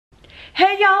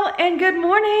Hey y'all, and good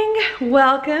morning.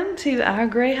 Welcome to our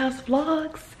Gray House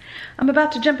Vlogs. I'm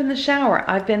about to jump in the shower.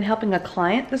 I've been helping a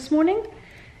client this morning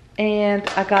and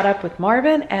I got up with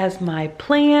Marvin as my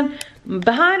plan. I'm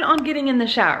behind on getting in the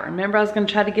shower. Remember, I was gonna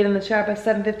try to get in the shower by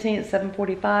 7:15, it's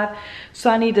 7:45. So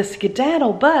I need to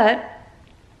skedaddle, but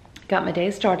got my day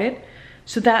started.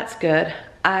 So that's good.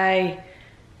 I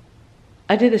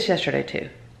did this yesterday too.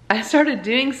 I started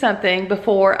doing something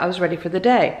before I was ready for the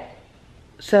day.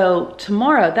 So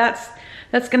tomorrow,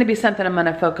 that's gonna be something I'm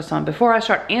gonna focus on. Before I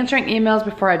start answering emails,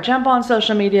 before I jump on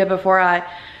social media, before I,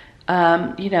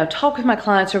 talk with my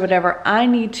clients or whatever, I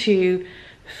need to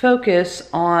focus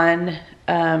on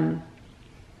my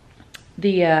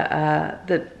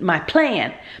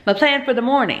plan for the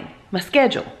morning, my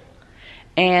schedule,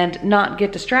 and not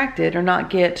get distracted or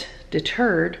not get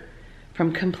deterred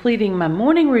from completing my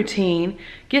morning routine,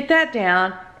 get that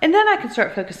down, and then I can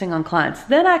start focusing on clients.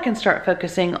 Then I can start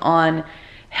focusing on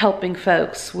helping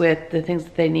folks with the things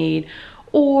that they need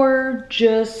or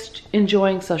just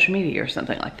enjoying social media or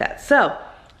something like that. So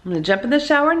I'm gonna jump in the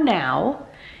shower now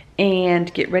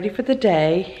and get ready for the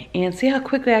day and see how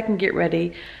quickly I can get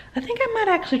ready. I think I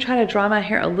might actually try to dry my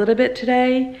hair a little bit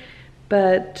today,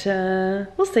 but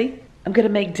we'll see. I'm gonna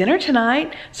make dinner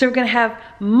tonight, so we're gonna have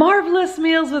marvelous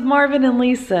meals with Marvin and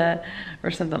Lisa or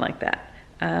something like that.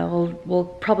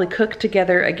 We'll probably cook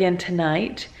together again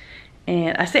tonight.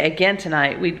 And I say again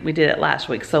tonight, we did it last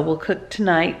week, so we'll cook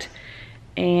tonight.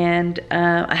 And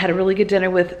I had a really good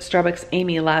dinner with Starbucks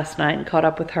Amy last night and caught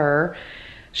up with her.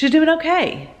 She's doing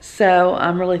okay. So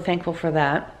I'm really thankful for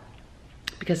that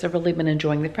because I've really been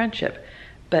enjoying the friendship.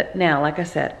 But now, like I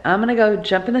said, I'm gonna go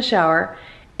jump in the shower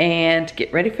and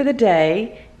get ready for the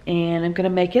day. And I'm gonna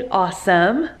make it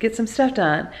awesome, get some stuff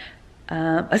done.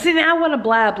 See, now I want to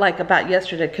blab like about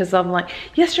yesterday because I'm like,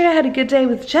 yesterday I had a good day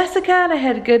with Jessica and I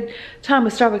had a good time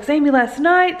with Starbucks Amy last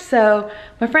night. So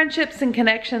my friendships and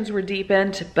connections were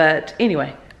deepened. But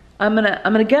anyway, I'm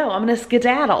gonna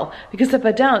skedaddle, because if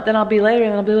I don't, then I'll be later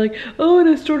and I'll be like, oh, and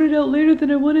I started out later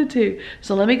than I wanted to.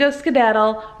 So let me go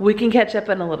skedaddle. We can catch up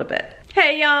in a little bit.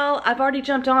 Hey y'all, I've already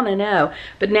jumped on, I know,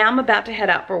 but now I'm about to head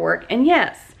out for work. And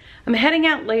yes, I'm heading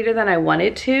out later than I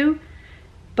wanted to,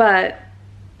 but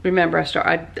remember, I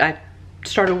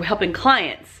started helping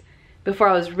clients before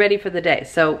I was ready for the day.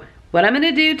 So what I'm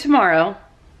gonna do tomorrow,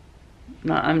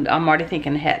 I'm already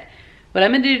thinking ahead. What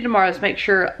I'm gonna do tomorrow is make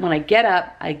sure when I get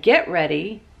up, I get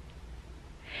ready,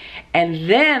 and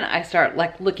then I start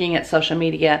like looking at social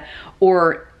media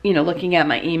or, looking at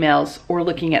my emails or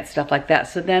looking at stuff like that.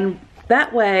 So then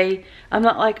that way I'm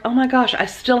not like, oh my gosh, I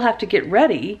still have to get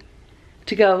ready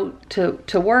to go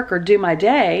to work or do my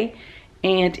day,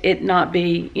 and it not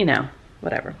be,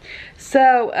 whatever.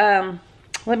 So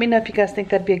let me know if you guys think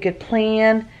that'd be a good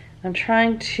plan. I'm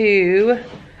trying to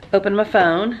open my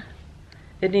phone.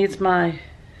 It needs my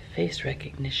face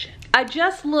recognition. I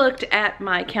just looked at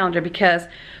my calendar because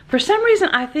for some reason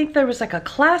I think there was like a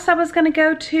class I was gonna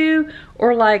go to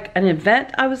or like an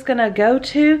event I was gonna go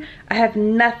to. I have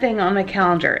nothing on my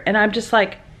calendar, and I'm just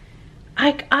like,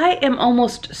 I am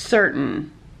almost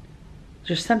certain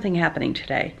there's something happening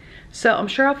today. So I'm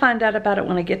sure I'll find out about it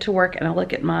when I get to work and I'll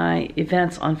look at my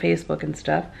events on Facebook and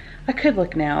stuff. I could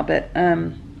look now, but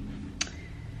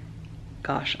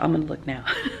gosh, I'm gonna look now.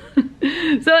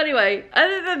 So anyway,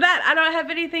 other than that, I don't have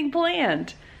anything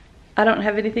planned.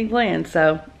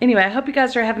 So anyway, I hope you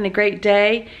guys are having a great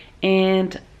day,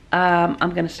 and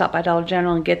I'm gonna stop by Dollar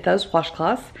General and get those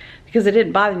washcloths because it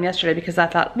didn't buy them yesterday, because I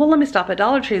thought, well, let me stop at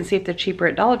Dollar Tree and see if they're cheaper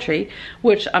at Dollar Tree,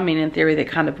 which, I mean, in theory, they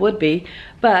kind of would be,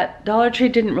 but Dollar Tree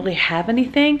didn't really have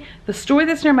anything. The store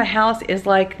that's near my house is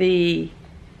like hey,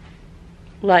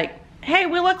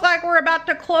 we look like we're about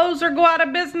to close or go out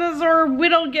of business or we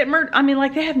don't get murdered. I mean,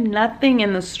 like, they have nothing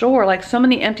in the store, like so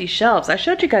many empty shelves. I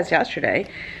showed you guys yesterday,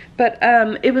 but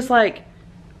it was like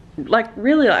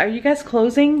really, are you guys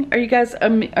closing? Are you guys,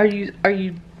 are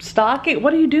you stocking?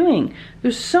 What are you doing?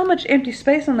 There's so much empty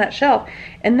space on that shelf,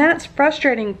 and that's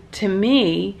frustrating to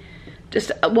me,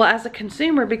 just, well, as a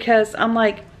consumer, because I'm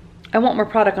like, I want more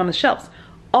product on the shelves.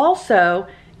 Also,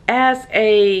 as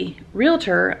a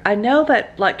realtor, I know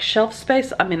that like shelf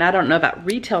space, I mean, I don't know about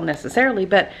retail necessarily,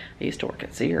 but I used to work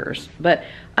at Sears, but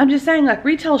I'm just saying, like,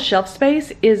 retail shelf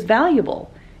space is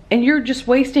valuable, and you're just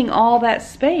wasting all that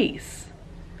space.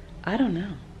 I don't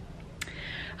know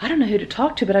who to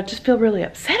talk to, but I just feel really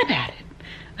upset about it.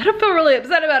 I don't feel really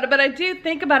upset about it, but I do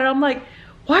think about it. I'm like,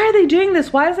 why are they doing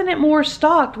this? Why isn't it more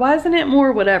stocked? Why isn't it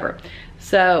more whatever?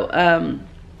 So,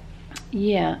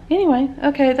 yeah, anyway,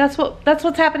 okay, that's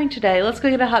what's happening today. Let's go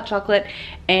get a hot chocolate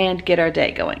and get our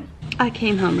day going. I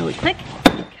came home really quick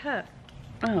because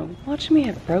Oh, watch me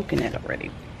have broken it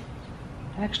already.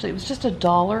 Actually, it was just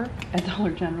 $1 at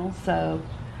Dollar General, so,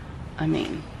 I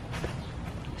mean,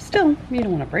 still, you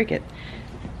don't want to break it.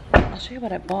 I'll show you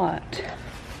what I bought.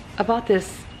 I bought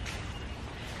this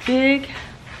big,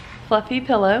 fluffy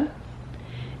pillow,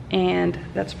 and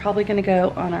that's probably going to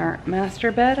go on our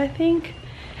master bed, I think.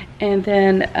 And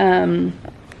then,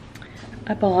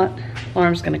 I bought,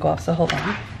 alarm's going to go off, so hold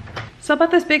on. So I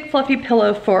bought this big, fluffy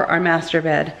pillow for our master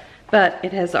bed, but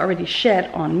it has already shed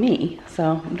on me,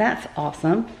 so that's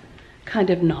awesome. Kind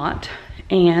of not.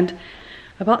 And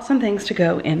I bought some things to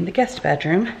go in the guest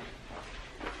bedroom,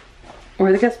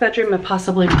 or the guest bedroom and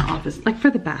possibly my office, like for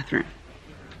the bathroom.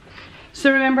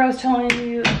 So remember I was telling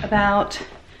you about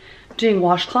doing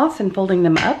washcloths and folding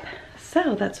them up?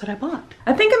 So that's what I bought.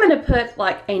 I think I'm gonna put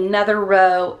like another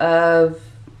row of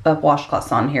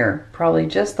washcloths on here. Probably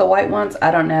just the white ones,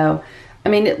 I don't know. I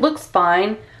mean, it looks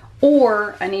fine.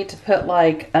 Or I need to put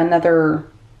like another,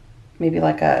 maybe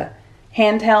like a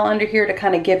hand towel under here to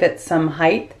kind of give it some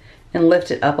height and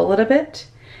lift it up a little bit.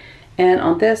 And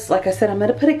on this, like I said, I'm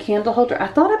going to put a candle holder. I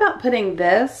thought about putting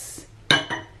this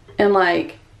and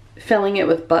like filling it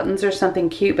with buttons or something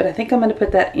cute, but I think I'm going to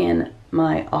put that in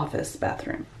my office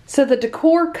bathroom. So the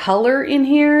decor color in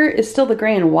here is still the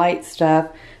gray and white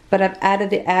stuff, but I've added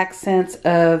the accents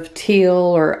of teal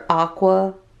or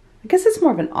aqua. I guess it's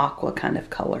more of an aqua kind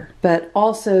of color. But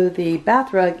also the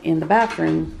bath rug in the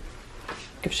bathroom,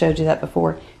 I've showed you that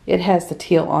before, it has the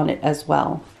teal on it as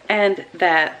well. And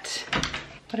that,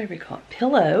 whatever you call it,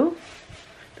 pillow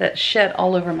that shed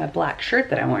all over my black shirt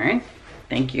that I'm wearing.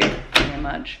 Thank you very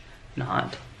much.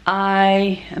 Not.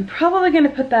 I am probably going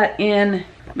to put that in,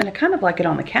 I mean, I kind of like it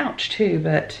on the couch too,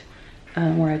 but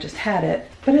where I just had it.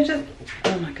 But it just,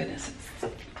 oh my goodness,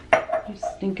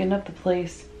 it's stinking up the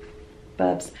place.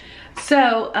 Bubs.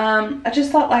 So I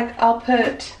just thought like I'll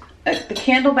put the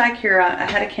candle back here. I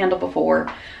had a candle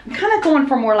before. I'm kind of going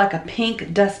for more like a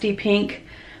pink, dusty pink,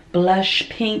 blush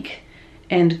pink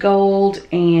and gold,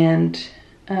 and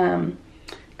kind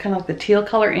of like the teal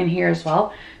color in here as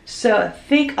well. So I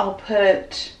think I'll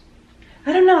put,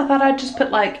 I don't know, I thought I'd just put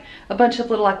like a bunch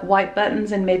of little like white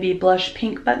buttons and maybe blush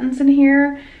pink buttons in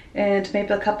here, and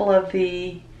maybe a couple of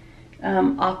the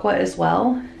aqua as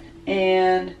well,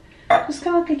 and just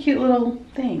kind of like a cute little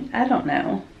thing. I don't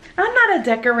know. I'm not a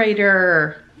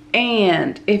decorator.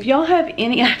 And if y'all have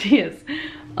any ideas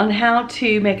on how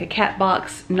to make a cat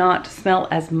box not smell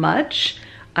as much,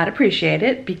 I'd appreciate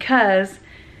it, because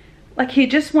like he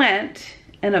just went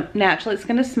and naturally it's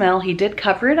gonna smell. He did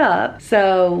cover it up,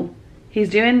 so he's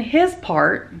doing his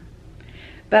part.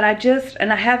 But I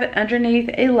have it underneath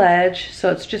a ledge,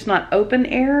 so it's just not open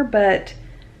air,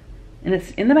 and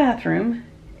it's in the bathroom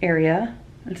area.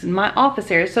 It's in my office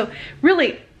area, so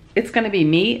really it's going to be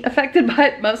me affected by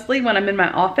it mostly when I'm in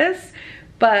my office.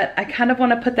 But I kind of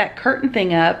want to put that curtain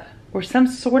thing up, or some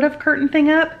sort of curtain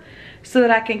thing up, so that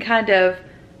I can kind of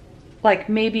like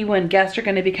maybe when guests are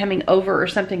going to be coming over or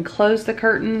something, close the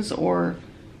curtains or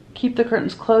keep the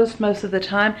curtains closed most of the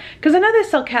time. Because I know they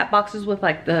sell cat boxes with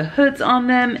like the hoods on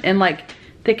them and like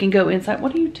they can go inside.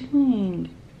 What are you doing?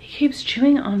 He keeps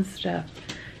chewing on stuff.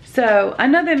 So I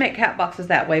know they make cat boxes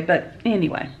that way, but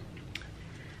anyway,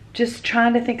 just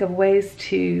trying to think of ways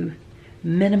to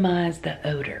minimize the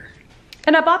odor.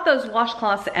 And I bought those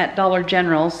washcloths at Dollar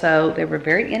General, so they were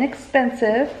very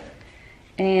inexpensive.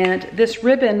 And this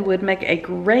ribbon would make a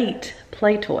great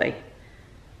play toy.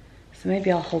 So maybe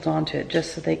I'll hold on to it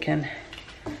just so they can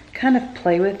kind of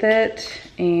play with it.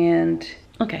 And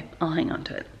okay, I'll hang on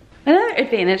to it. Another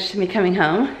advantage to me coming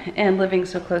home and living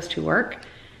so close to work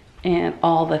and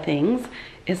all the things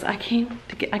is I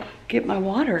get my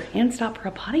water and stop for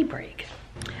a potty break.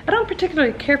 I don't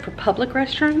particularly care for public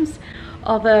restrooms,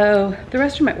 although the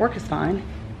restroom at work is fine,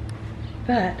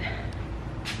 but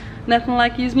nothing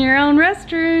like using your own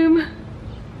restroom.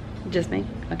 Just me?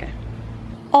 Okay.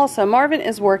 Also, Marvin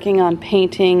is working on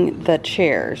painting the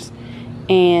chairs,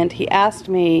 and he asked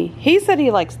me, he said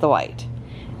he likes the white,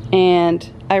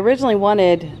 and I originally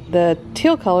wanted the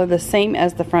teal color the same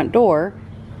as the front door,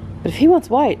 but if he wants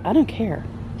white, I don't care.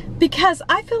 Because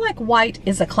I feel like white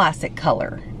is a classic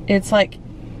color. It's like,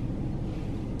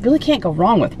 really can't go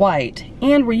wrong with white.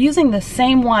 And we're using the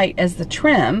same white as the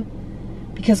trim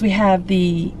because we have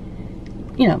the,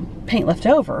 you know, paint left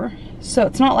over. So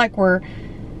it's not like we're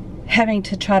having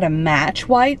to try to match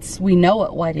whites. We know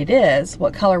what white it is,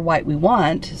 what color white we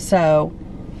want, so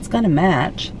it's gonna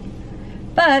match.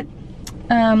 But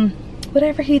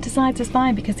whatever he decides is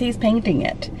fine because he's painting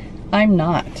it. I'm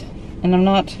not. And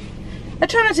I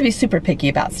try not to be super picky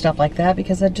about stuff like that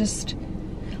because I just,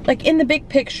 like in the big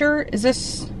picture, is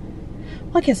this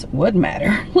Well, I guess it would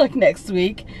matter, like next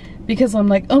week, because I'm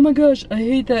like, oh my gosh, I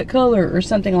hate that color or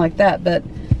something like that. But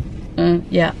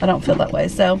yeah, I don't feel that way.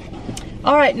 So,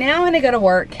 all right, now I'm gonna go to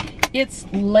work. It's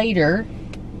later.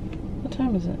 What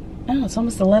time is it? Oh, it's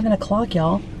almost 11 o'clock,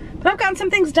 y'all. But I've gotten some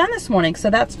things done this morning, so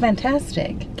that's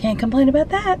fantastic. Can't complain about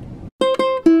that.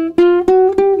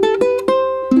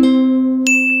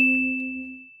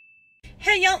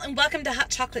 Hey y'all, and welcome to Hot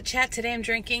Chocolate Chat. Today I'm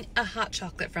drinking a hot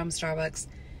chocolate from Starbucks.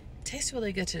 It tastes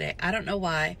really good today. I don't know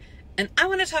why. And I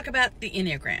want to talk about the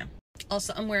enneagram.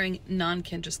 Also, I'm wearing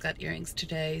non-Kendra Scott earrings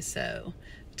today, so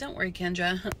don't worry,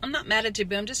 Kendra. I'm not mad at you,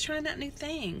 but I'm just trying out new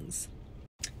things.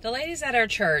 The ladies at our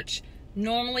church,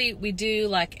 normally we do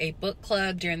like a book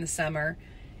club during the summer,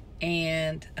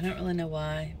 and I don't really know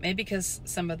why. Maybe because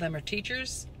some of them are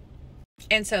teachers.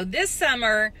 And so this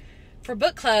summer for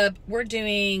book club, we're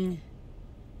doing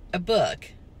a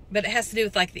book, but it has to do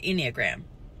with like the enneagram.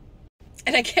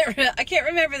 And I can't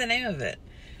remember the name of it.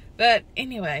 But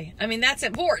anyway, I mean, that's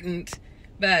important,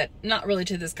 but not really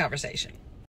to this conversation.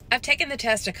 I've taken the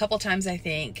test a couple times, I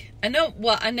think. I know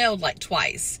like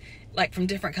twice, like from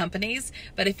different companies.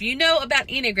 But if you know about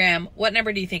Enneagram, what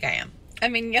number do you think I am? I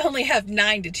mean, you only have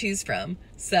 9 to choose from.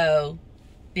 So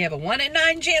you have a 1 in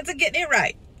 9 chance of getting it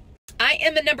right. I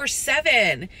am a number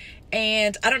 7.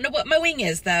 And I don't know what my wing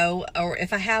is, though. Or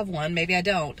if I have one, maybe I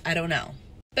don't. I don't know.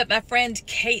 But my friend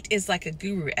Kate is like a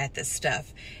guru at this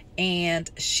stuff. And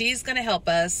she's going to help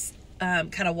us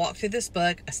kind of walk through this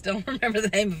book. I still don't remember the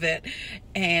name of it.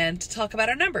 And talk about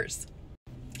our numbers.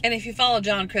 And if you follow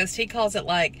John Christ, he calls it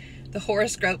like the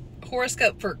horoscope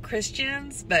for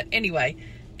Christians. But anyway,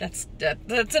 that's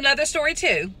another story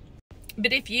too.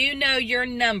 But if you know your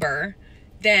number,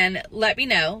 then let me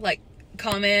know. Like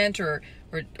comment or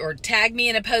tag me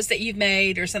in a post that you've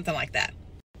made or something like that.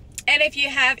 And if you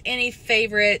have any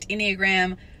favorite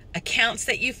Enneagram accounts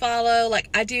that you follow, like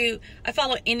I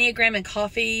follow Enneagram and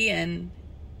Coffee and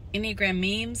Enneagram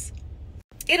memes.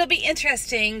 It'll be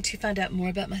interesting to find out more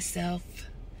about myself,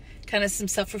 kind of some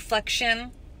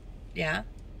self-reflection. Yeah.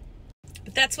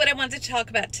 But that's what I wanted to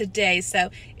talk about today. So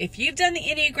if you've done the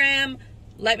Enneagram,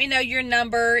 let me know your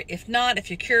number. If not, if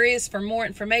you're curious for more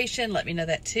information, let me know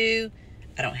that too.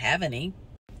 I don't have any.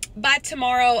 By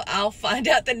tomorrow, I'll find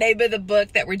out the name of the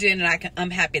book that we're doing, and I'm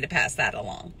happy to pass that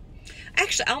along.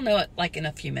 Actually, I'll know it like in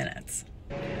a few minutes.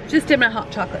 Just did my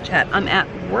hot chocolate chat. I'm at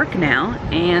work now,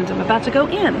 and I'm about to go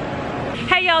in.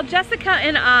 Hey y'all, Jessica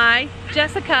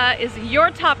is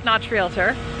your top-notch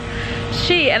realtor.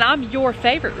 And I'm your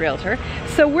favorite realtor.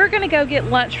 So we're gonna go get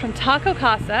lunch from Taco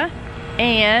Casa,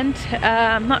 and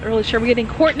I'm not really sure. We're getting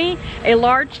Courtney a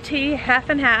large tea, half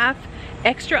and half,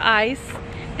 extra ice,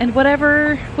 and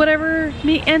whatever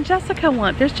me and Jessica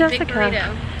want. There's Jessica. Big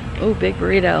burrito. Oh, big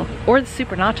burrito. Or the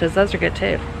super nachos, those are good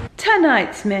too.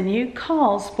 Tonight's menu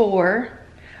calls for,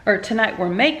 or tonight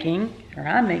I'm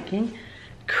making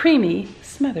creamy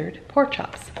smothered pork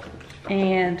chops.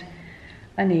 And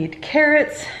I need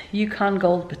carrots, Yukon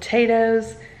Gold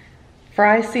potatoes,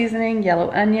 fry seasoning, yellow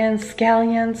onions,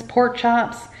 scallions, pork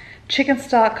chops, chicken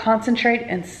stock concentrate,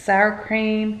 and sour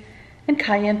cream, and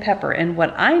cayenne pepper. And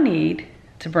what I need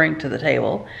to bring to the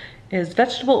table is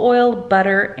vegetable oil,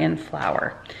 butter, and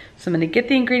flour. So I'm gonna get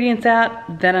the ingredients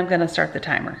out, then I'm gonna start the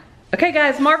timer. Okay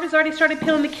guys, Marvin's already started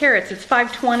peeling the carrots. It's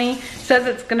 5:20, says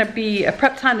it's gonna be a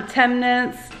prep time of 10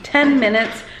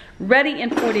 minutes, ready in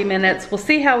 40 minutes. We'll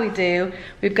see how we do.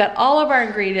 We've got all of our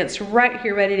ingredients right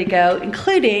here ready to go,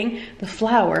 including the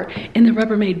flour in the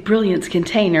Rubbermaid Brilliance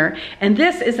container. And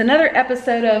this is another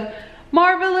episode of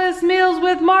Marvelous Meals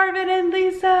with Marvin and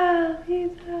Lisa.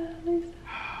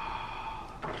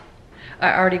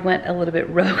 I already went a little bit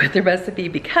rogue with the recipe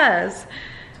because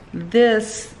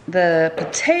the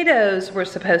potatoes were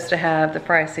supposed to have the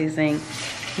fry seasoning,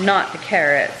 not the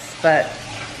carrots, but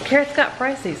the carrots got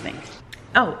fry seasoning.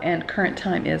 Oh, and current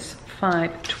time is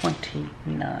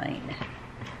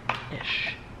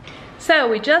 5:29-ish. So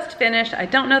we just finished. I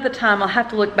don't know the time. I'll have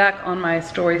to look back on my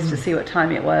stories to see what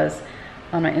time it was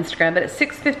on my Instagram, but it's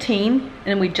 6:15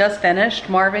 and we just finished.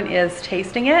 Marvin is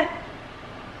tasting it.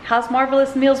 How's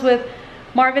Marvelous Meals with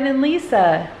Marvin and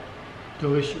Lisa?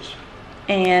 Delicious.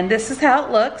 And this is how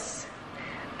it looks.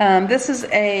 This is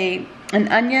an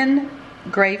onion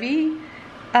gravy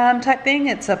type thing.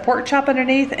 It's a pork chop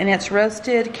underneath, and it's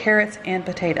roasted carrots and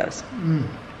potatoes.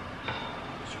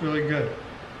 It's really good.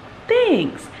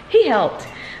 Thanks. He helped.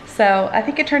 So I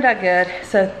think it turned out good.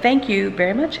 So thank you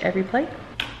very much, every plate.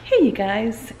 Hey you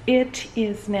guys, it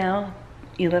is now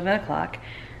 11 o'clock.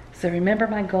 So remember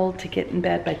my goal to get in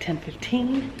bed by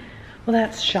 10:15? Well,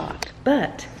 that's shot.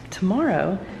 But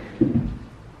tomorrow,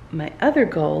 my other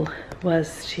goal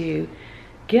was to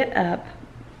get up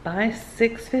by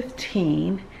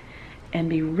 6:15 and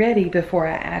be ready before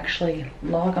I actually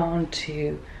log on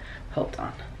to, hold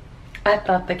on. I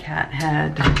thought the cat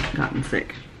had gotten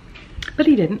sick, but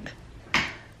he didn't.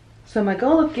 So my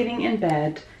goal of getting in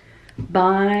bed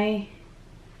by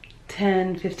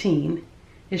 10:15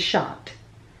 is shot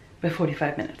by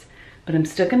 45 minutes. But I'm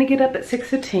still gonna get up at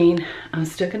 6:15. I'm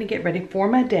still gonna get ready for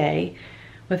my day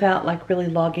without like really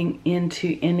logging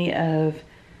into any of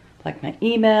like my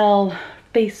email,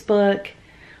 Facebook,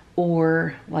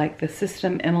 or like the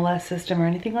system, MLS system or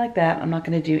anything like that. I'm not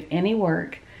gonna do any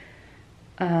work.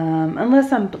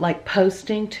 Unless I'm like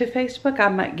posting to Facebook, I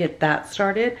might get that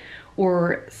started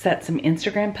or set some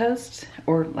Instagram posts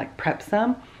or like prep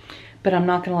some. But I'm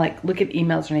not gonna like look at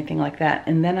emails or anything like that.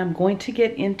 And then I'm going to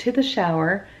get into the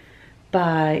shower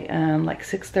by like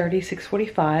 6:30,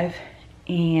 6:45,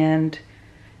 and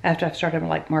after I've started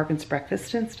like Marvin's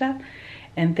breakfast and stuff.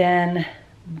 And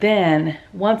then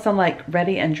once I'm like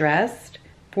ready and dressed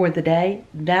for the day,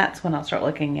 that's when I'll start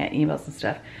looking at emails and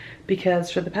stuff.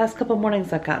 Because for the past couple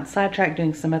mornings I've gotten sidetracked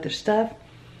doing some other stuff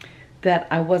that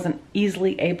I wasn't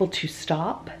easily able to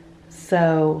stop.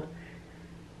 So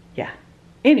yeah,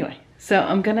 anyway, so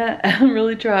I'm gonna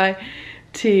really try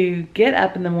to get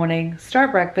up in the morning,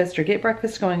 start breakfast or get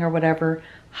breakfast going or whatever,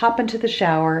 hop into the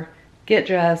shower, get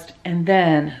dressed, and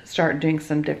then start doing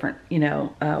some different,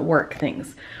 work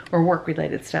things or work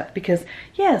related stuff. Because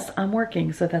yes, I'm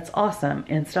working, so that's awesome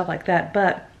and stuff like that.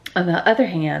 But on the other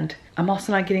hand, I'm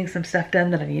also not getting some stuff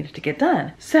done that I needed to get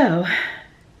done. So,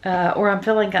 or I'm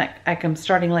feeling like I'm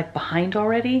starting like behind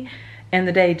already and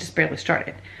the day just barely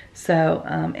started. So,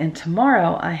 and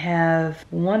tomorrow I have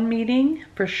one meeting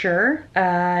for sure.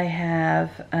 I have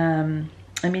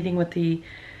a meeting with the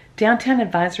Downtown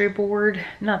Advisory Board,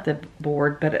 not the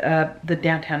board, but the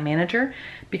downtown manager,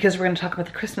 because we're going to talk about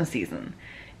the Christmas season.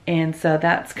 And so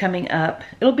that's coming up.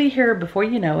 It'll be here before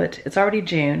you know it. It's already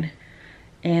June.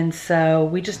 And so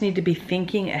we just need to be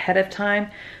thinking ahead of time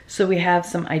so we have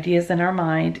some ideas in our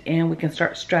mind and we can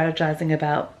start strategizing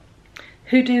about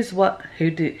who does what, who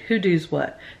does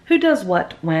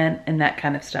what, when, and that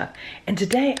kind of stuff. And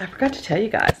today, I forgot to tell you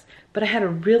guys, but I had a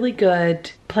really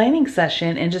good planning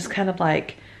session and just kind of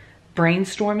like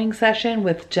brainstorming session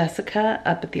with Jessica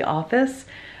up at the office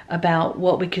about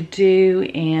what we could do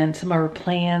and some of our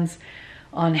plans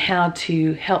on how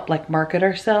to help like market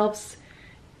ourselves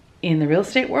in the real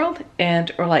estate world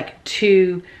or like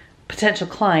to potential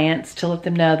clients to let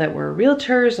them know that we're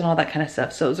realtors and all that kind of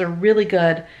stuff. So it was a really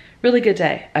good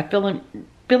day. I'm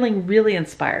feeling really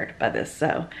inspired by this.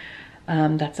 So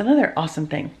that's another awesome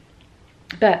thing.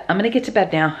 But I'm gonna get to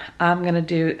bed now. I'm gonna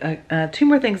do 2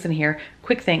 more things in here,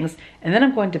 quick things, and then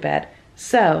I'm going to bed.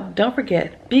 So don't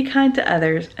forget, be kind to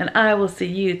others, and I will see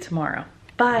you tomorrow.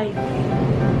 Bye.